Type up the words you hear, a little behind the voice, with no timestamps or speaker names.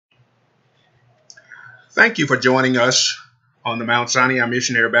Thank you for joining us on the Mount Sinai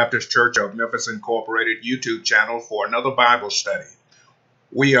Missionary Baptist Church of Memphis Incorporated YouTube channel for another Bible study.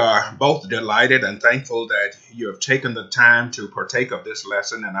 We are both delighted and thankful that you have taken the time to partake of this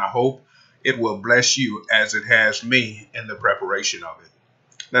lesson, and I hope it will bless you as it has me in the preparation of it.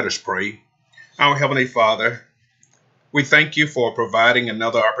 Let us pray. Our Heavenly Father, we thank you for providing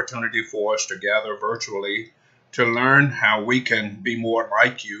another opportunity for us to gather virtually to learn how we can be more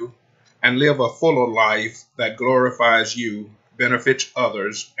like you and live a fuller life that glorifies you, benefits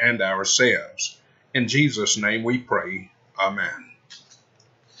others, and ourselves. In Jesus' name we pray. Amen.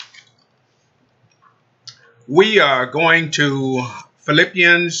 We are going to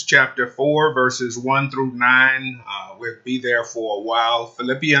Philippians chapter 4, verses 1 through 9. We'll be there for a while.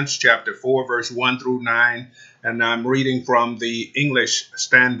 Philippians chapter 4, verse 1 through 9, and I'm reading from the English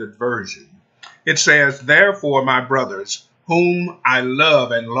Standard Version. It says, "Therefore, my brothers, whom I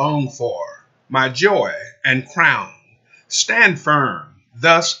love and long for, my joy and crown, stand firm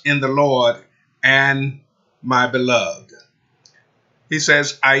thus in the Lord and my beloved." He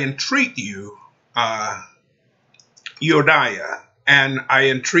says, "I entreat you, Euodiah, and I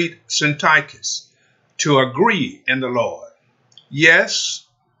entreat Syntychus to agree in the Lord. Yes,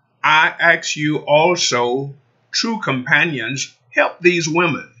 I ask you also, true companions, help these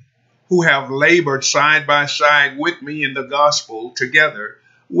women who have labored side by side with me in the gospel, together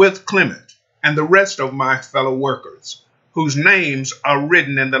with Clement and the rest of my fellow workers, whose names are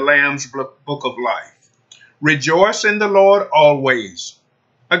written in the Lamb's book of life. Rejoice in the Lord always.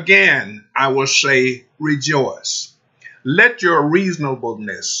 Again, I will say, rejoice. Let your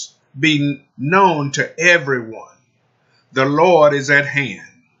reasonableness be known to everyone. The Lord is at hand.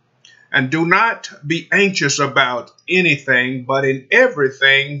 And do not be anxious about anything, but in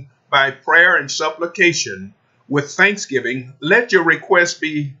everything, by prayer and supplication, with thanksgiving, let your requests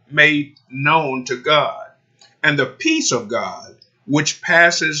be made known to God. And the peace of God, which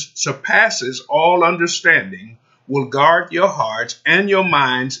surpasses all understanding, will guard your hearts and your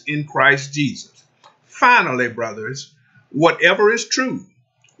minds in Christ Jesus. Finally, brothers, whatever is true,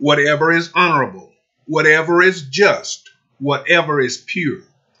 whatever is honorable, whatever is just, whatever is pure,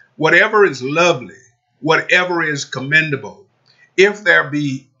 whatever is lovely, whatever is commendable, if there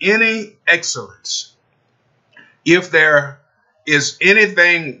be any excellence, if there is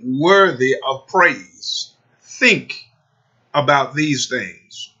anything worthy of praise, think about these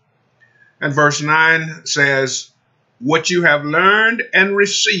things." And verse 9 says, "What you have learned and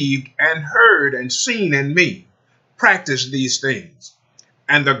received and heard and seen in me, practice these things,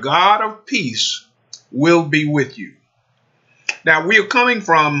 and the God of peace will be with you." Now, we are coming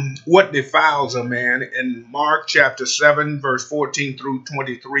from what defiles a man in Mark chapter 7, verse 14 through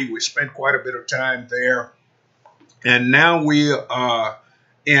 23. We spent quite a bit of time there. And now we are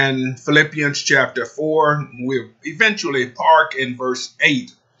in Philippians chapter 4. We'll eventually park in verse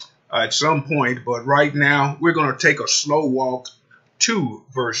 8 at some point, but right now we're going to take a slow walk to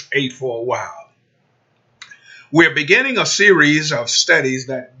verse 8 for a while. We're beginning a series of studies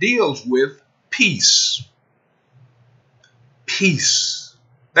that deals with peace. Peace.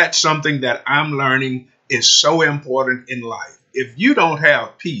 That's something that I'm learning is so important in life. If you don't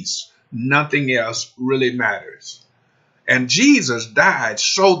have peace, nothing else really matters. And Jesus died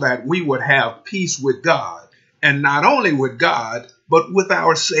so that we would have peace with God, and not only with God, but with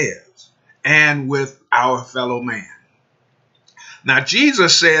ourselves and with our fellow man. Now,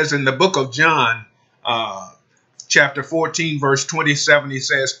 Jesus says in the book of John, chapter 14, verse 27, he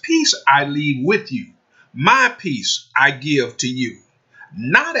says, "Peace I leave with you. My peace I give to you.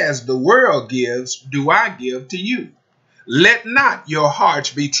 Not as the world gives, do I give to you. Let not your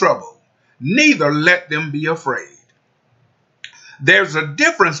hearts be troubled, neither let them be afraid." There's a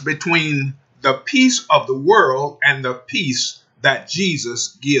difference between the peace of the world and the peace that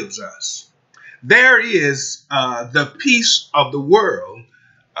Jesus gives us. There is the peace of the world,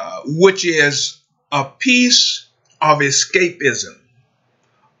 which is a peace of escapism,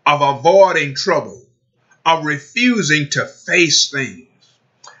 of avoiding trouble, of refusing to face things,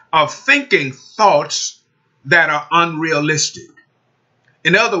 of thinking thoughts that are unrealistic.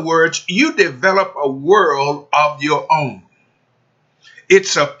 In other words, you develop a world of your own.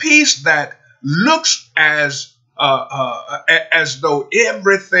 It's a peace that looks as though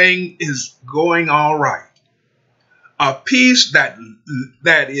everything is going all right. A peace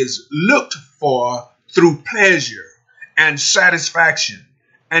that is looked for through pleasure and satisfaction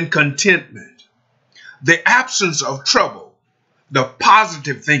and contentment. The absence of trouble, the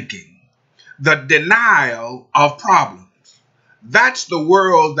positive thinking, the denial of problems. That's the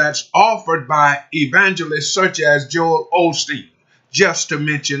world that's offered by evangelists such as Joel Osteen, just to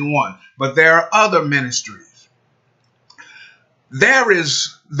mention one. But there are other ministries. There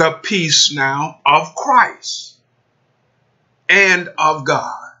is the peace now of Christ and of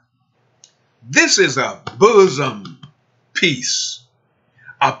God. This is a bosom peace,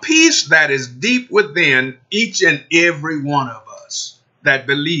 a peace that is deep within each and every one of us that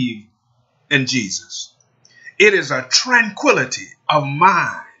believe in Jesus. It is a tranquility of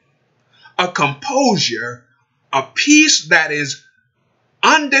mind, a composure, a peace that is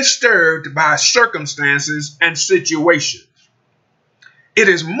undisturbed by circumstances and situations. It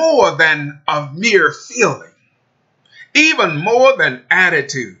is more than a mere feeling, even more than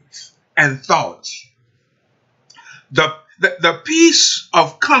attitudes and thoughts. The peace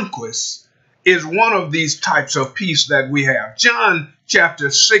of conquest is one of these types of peace that we have. John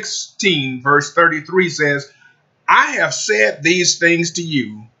chapter 16, verse 33 says, I have said these things to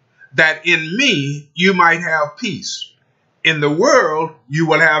you, that in me you might have peace. In the world you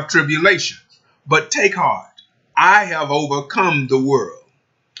will have tribulations, but take heart, I have overcome the world.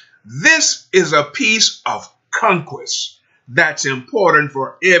 This is a piece of conquest that's important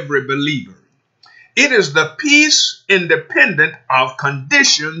for every believer. It is the peace independent of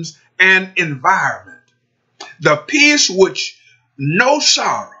conditions and environment. The peace which no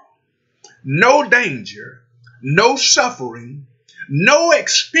sorrow, no danger, no suffering, no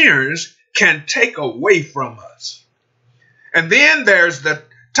experience can take away from us. And then there's the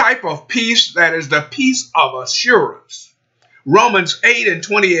type of peace that is the peace of assurance. Romans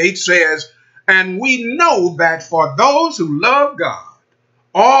 8:28 says, and we know that for those who love God,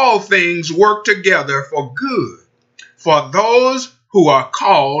 all things work together for good, for those who are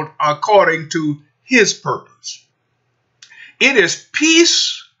called according to his purpose. It is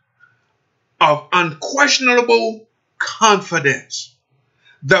peace of unquestionable confidence,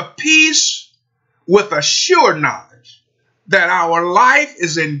 the peace with a sure knowledge that our life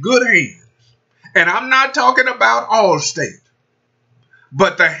is in good hands. And I'm not talking about Allstate,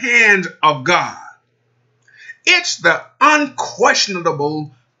 but the hands of God. It's the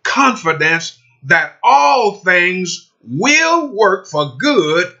unquestionable confidence that all things will work for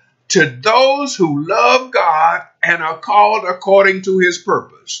good to those who love God and are called according to his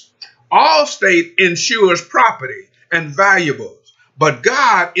purpose. Allstate insures property and valuables, but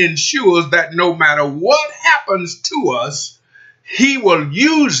God ensures that no matter what happens to us, he will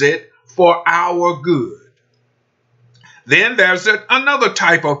use it for our good. Then there's another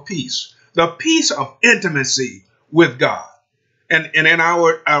type of peace, the peace of intimacy with God. And in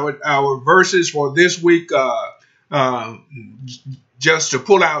our verses for this week, just to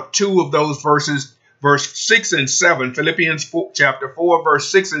pull out two of those verses, verse 6 and 7, Philippians chapter 4,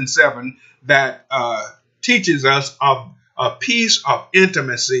 verse 6 and 7, that teaches us of a peace of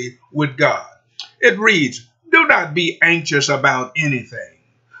intimacy with God. It reads, do not be anxious about anything,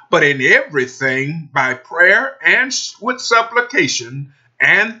 but in everything by prayer and with supplication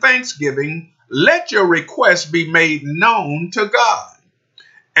and thanksgiving, let your requests be made known to God.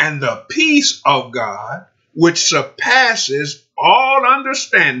 And the peace of God, which surpasses all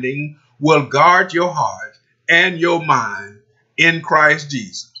understanding, will guard your heart and your mind in Christ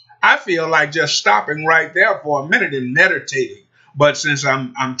Jesus. I feel like just stopping right there for a minute and meditating. But since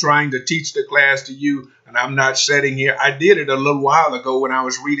I'm trying to teach the class to you and I'm not sitting here, I did it a little while ago when I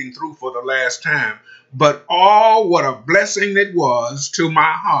was reading through for the last time. But oh, what a blessing it was to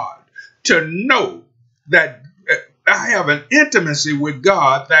my heart to know that I have an intimacy with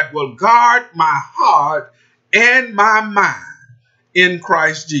God that will guard my heart and my mind in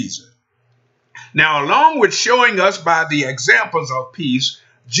Christ Jesus. Now, along with showing us by the examples of peace,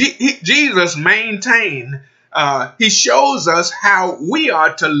 Jesus maintained, he shows us how we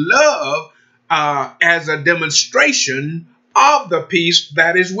are to love as a demonstration of the peace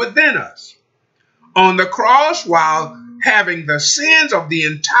that is within us. On the cross, while having the sins of the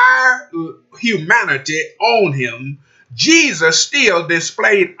entire humanity on him, Jesus still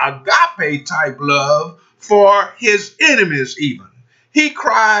displayed agape type love for his enemies even. He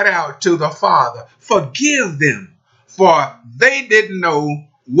cried out to the Father, forgive them, for they didn't know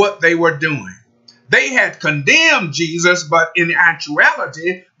what they were doing. They had condemned Jesus, but in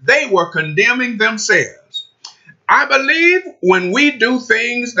actuality, they were condemning themselves. I believe when we do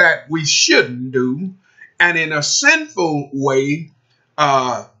things that we shouldn't do, and in a sinful way,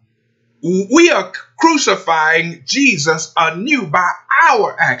 we are crucifying Jesus anew by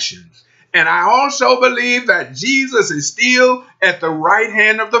our actions. And I also believe that Jesus is still at the right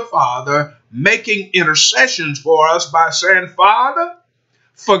hand of the Father, making intercessions for us by saying, Father,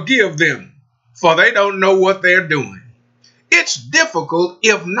 forgive them, for they don't know what they're doing. It's difficult,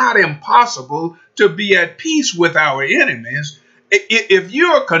 if not impossible, to be at peace with our enemies If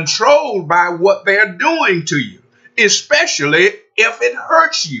you're controlled by what they're doing to you, especially if it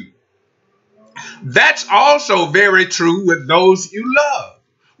hurts you. That's also very true with those you love.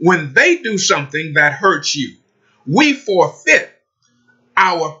 When they do something that hurts you, we forfeit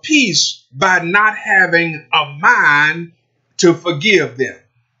our peace by not having a mind to forgive them.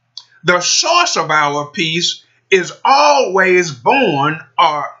 The source of our peace is always born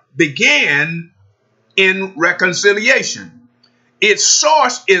or began in reconciliation. Its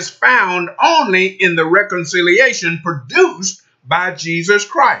source is found only in the reconciliation produced by Jesus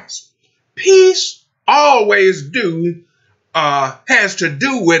Christ. Peace always has to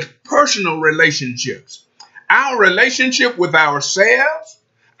do with personal relationships. Our relationship with ourselves,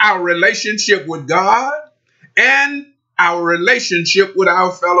 our relationship with God, and our relationship with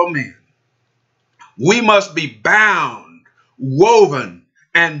our fellow men. We must be bound, woven,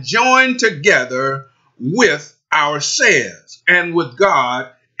 and joined together with ourselves and with God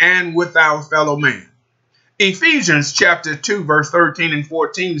and with our fellow man. Ephesians chapter 2, verse 13 and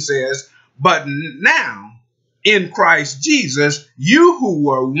 14 says, "But now in Christ Jesus, you who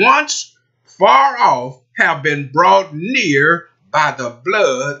were once far off have been brought near by the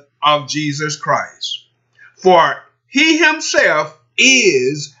blood of Jesus Christ. For he himself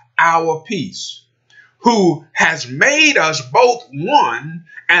is our peace, who has made us both one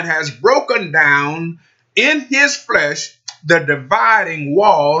and has broken down in his flesh the dividing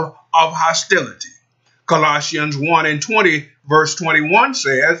wall of hostility." Colossians 1 and 20, verse 21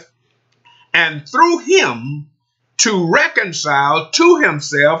 says, "And through him to reconcile to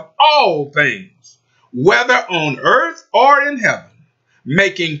himself all things, whether on earth or in heaven,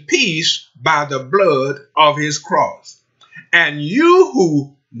 making peace by the blood of his cross. And you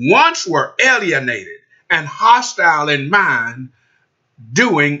who once were alienated and hostile in mind,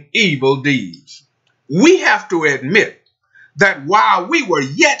 doing evil deeds." We have to admit that while we were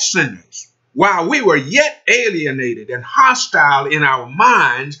yet sinners, while we were yet alienated and hostile in our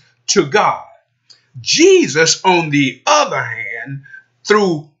minds to God, Jesus, on the other hand,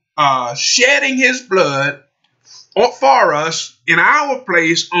 through shedding his blood for us in our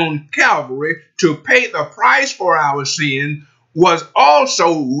place on Calvary to pay the price for our sin, was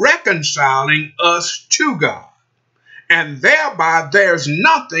also reconciling us to God. And thereby there's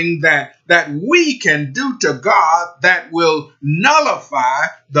nothing that we can do to God that will nullify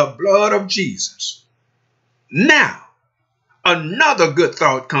the blood of Jesus. Now, another good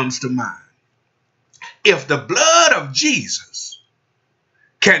thought comes to mind. If the blood of Jesus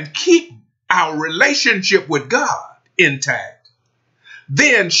can keep our relationship with God intact,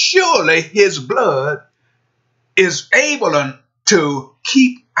 then surely his blood is able to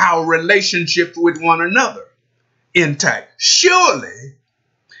keep our relationship with one another intact. Surely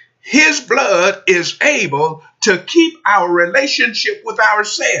his blood is able to keep our relationship with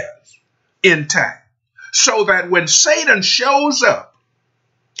ourselves intact, so that when Satan shows up,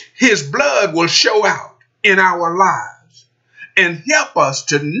 his blood will show out in our lives and help us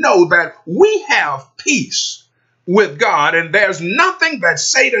to know that we have peace with God, and there's nothing that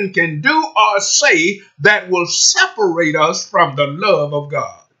Satan can do or say that will separate us from the love of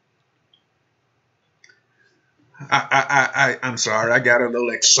God. I'm sorry, I got a little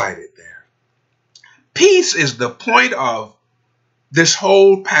excited there. Peace is the point of this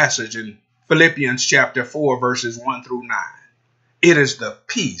whole passage in Philippians chapter 4, verses 1 through 9. It is the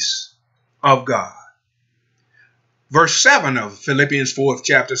peace of God. Verse 7 of Philippians 4th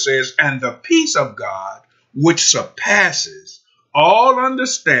chapter says, "And the peace of God, which surpasses all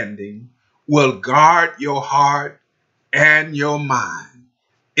understanding, will guard your heart and your mind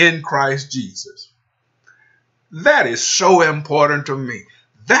in Christ Jesus." That is so important to me.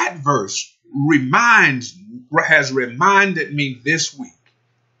 That verse has reminded me this week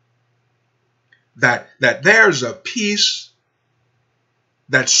that there's a peace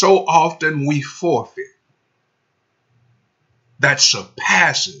that so often we forfeit, that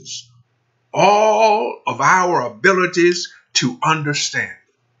surpasses all of our abilities to understand.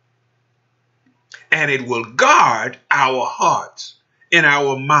 And it will guard our hearts and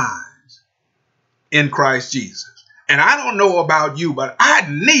our minds in Christ Jesus. And I don't know about you, but I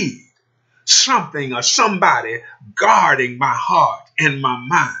need something or somebody guarding my heart and my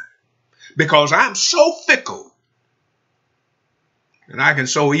mind, because I'm so fickle and I can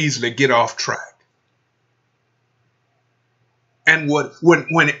so easily get off track. And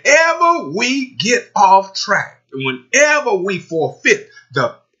whenever we get off track, whenever we forfeit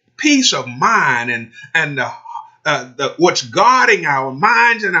the peace of mind and what's guarding our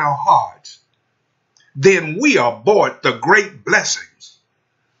minds and our hearts, then we abort the great blessings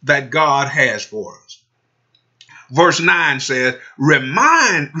that God has for us. Verse 9 says,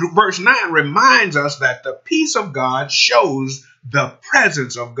 verse 9 reminds us that the peace of God shows the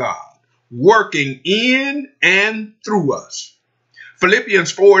presence of God working in and through us.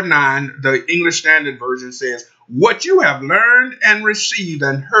 Philippians 4:9, the English Standard Version says, what you have learned and received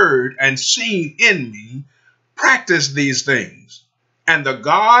and heard and seen in me, practice these things, and the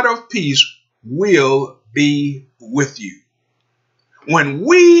God of peace will be with you. When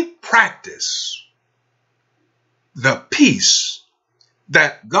we practice the peace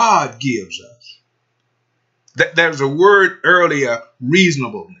that God gives us, there's a word earlier,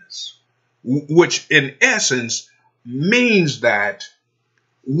 reasonableness, which in essence means that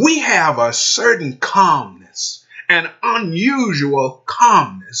we have a certain calmness, an unusual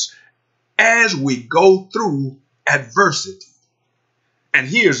calmness as we go through adversity. And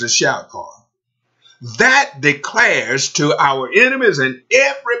here's the shout part. That declares to our enemies and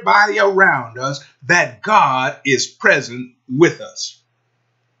everybody around us that God is present with us.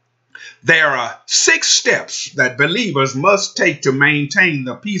 There are 6 steps that believers must take to maintain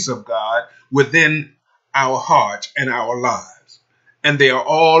the peace of God within our hearts and our lives. And they are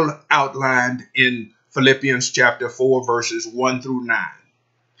all outlined in Philippians chapter 4, verses 1 through 9.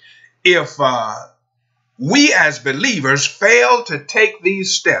 If we as believers fail to take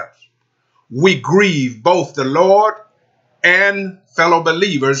these steps, we grieve both the Lord and fellow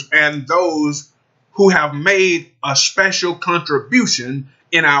believers and those who have made a special contribution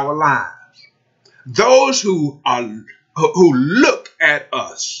in our lives. Those who look at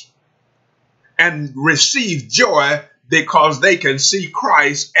us and receive joy because they can see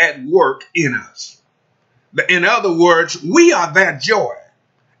Christ at work in us. In other words, we are their joy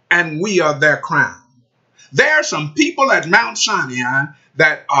and we are their crown. There are some people at Mount Sinai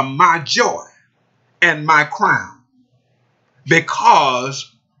that are my joy and my crown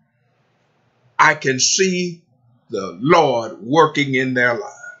because I can see the Lord working in their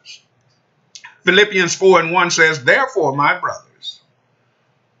lives. Philippians 4:1 says, therefore, my brothers,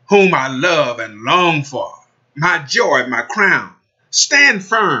 whom I love and long for, my joy, my crown, stand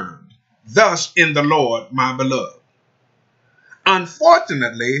firm thus in the Lord, my beloved.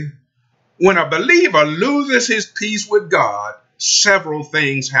 Unfortunately, when a believer loses his peace with God, several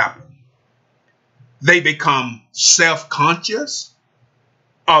things happen. They become self-conscious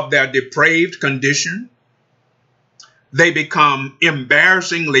of their depraved condition. They become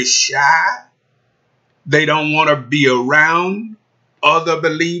embarrassingly shy. They don't want to be around other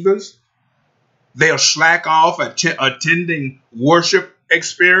believers. They'll slack off attending worship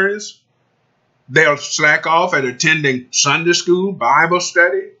experience. They'll slack off at attending Sunday school, Bible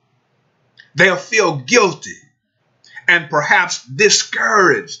study. They'll feel guilty and perhaps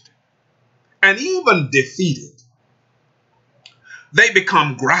discouraged and even defeated. They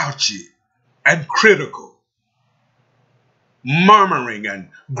become grouchy and critical, murmuring and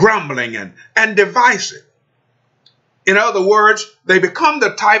grumbling and divisive. In other words, they become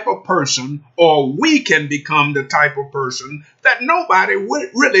the type of person, or we can become the type of person that nobody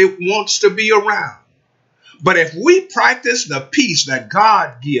really wants to be around. But if we practice the peace that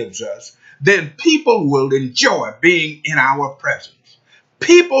God gives us, then people will enjoy being in our presence.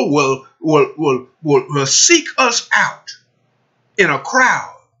 People will seek us out in a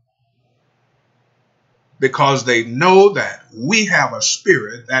crowd because they know that we have a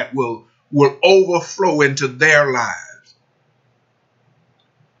spirit that will overflow into their lives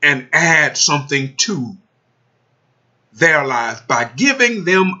and add something to their lives by giving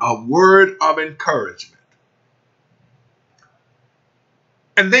them a word of encouragement.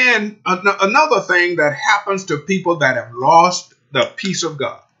 And then another thing that happens to people that have lost the peace of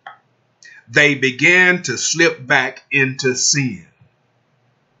God, they begin to slip back into sin.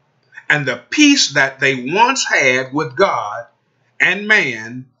 And the peace that they once had with God and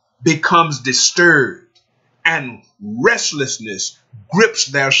man becomes disturbed, and restlessness grips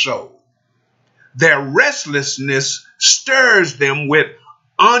their soul. Their restlessness stirs them with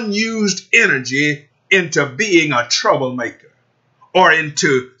unused energy into being a troublemaker or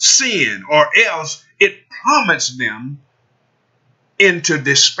into sin, or else it plummets them into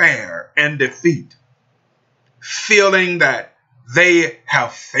despair and defeat, feeling that they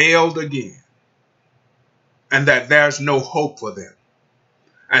have failed again and that there's no hope for them.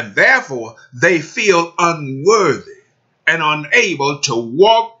 And therefore, they feel unworthy and unable to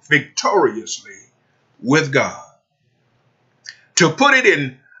walk victoriously with God. To put it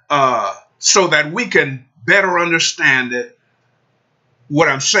in so that we can better understand it, what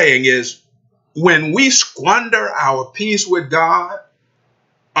I'm saying is, when we squander our peace with God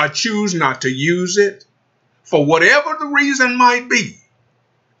or choose not to use it, for whatever the reason might be,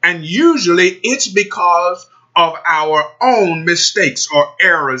 and usually it's because of our own mistakes or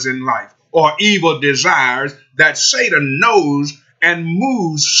errors in life or evil desires that Satan knows and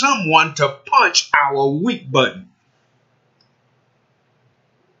moves someone to punch our weak button.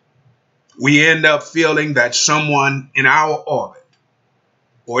 We end up feeling that someone in our orbit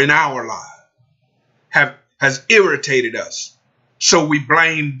or in our life has irritated us. So we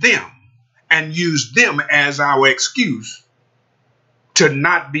blame them and use them as our excuse to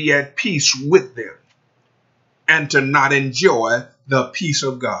not be at peace with them and to not enjoy the peace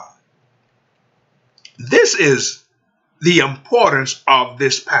of God. This is the importance of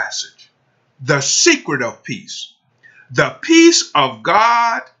this passage, the secret of peace, the peace of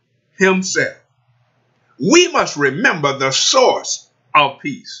God Himself. We must remember the source of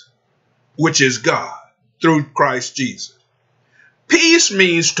peace, which is God through Christ Jesus. Peace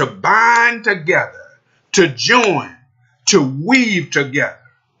means to bind together, to join, to weave together,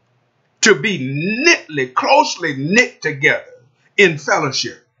 to be closely knit together in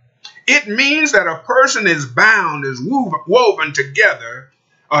fellowship. It means that a person is bound, is woven together,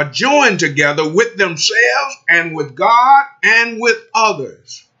 joined together with themselves and with God and with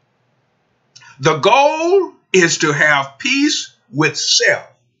others. The goal is to have peace with self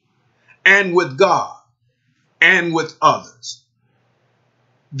and with God and with others.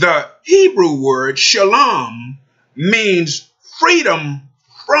 The Hebrew word shalom means freedom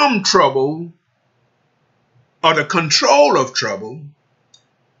from trouble or the control of trouble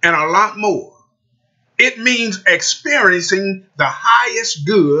and a lot more. It means experiencing the highest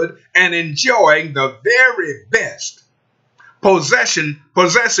good and enjoying the very best,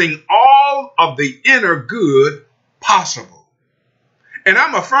 possessing all of the inner good possible. And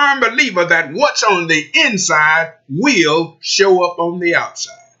I'm a firm believer that what's on the inside will show up on the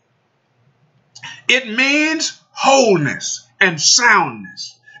outside. It means wholeness and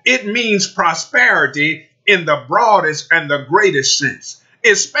soundness. It means prosperity in the broadest and the greatest sense,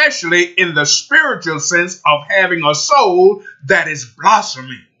 especially in the spiritual sense of having a soul that is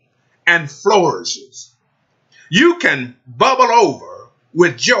blossoming and flourishes. You can bubble over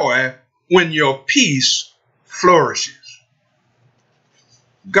with joy when your peace flourishes.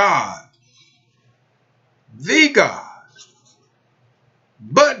 God, the God,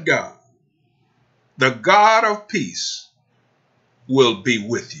 but God, the God of peace, will be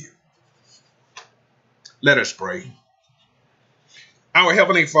with you. Let us pray. Our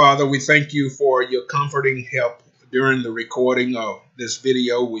Heavenly Father, we thank you for your comforting help during the recording of this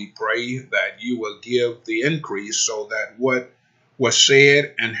video. We pray that you will give the increase so that what was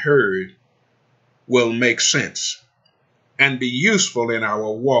said and heard will make sense and be useful in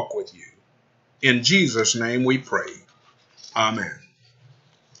our walk with you. In Jesus' name we pray. Amen.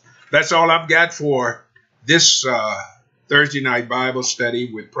 That's all I've got for this Thursday night Bible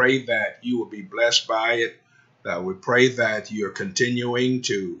study. We pray that you will be blessed by it. We pray that you're continuing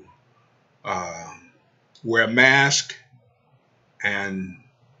to wear a mask and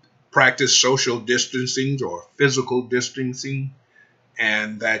practice social distancing or physical distancing,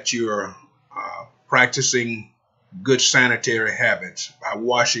 and that you're practicing good sanitary habits by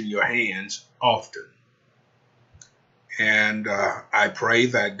washing your hands often. And I pray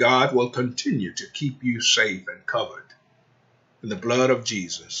that God will continue to keep you safe and covered in the blood of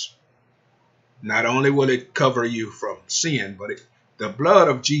Jesus. Not only will it cover you from sin, but the blood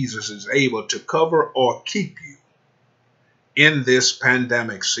of Jesus is able to cover or keep you in this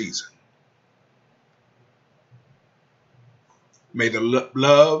pandemic season. May the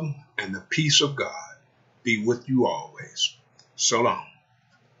love and the peace of God be with you always. So long.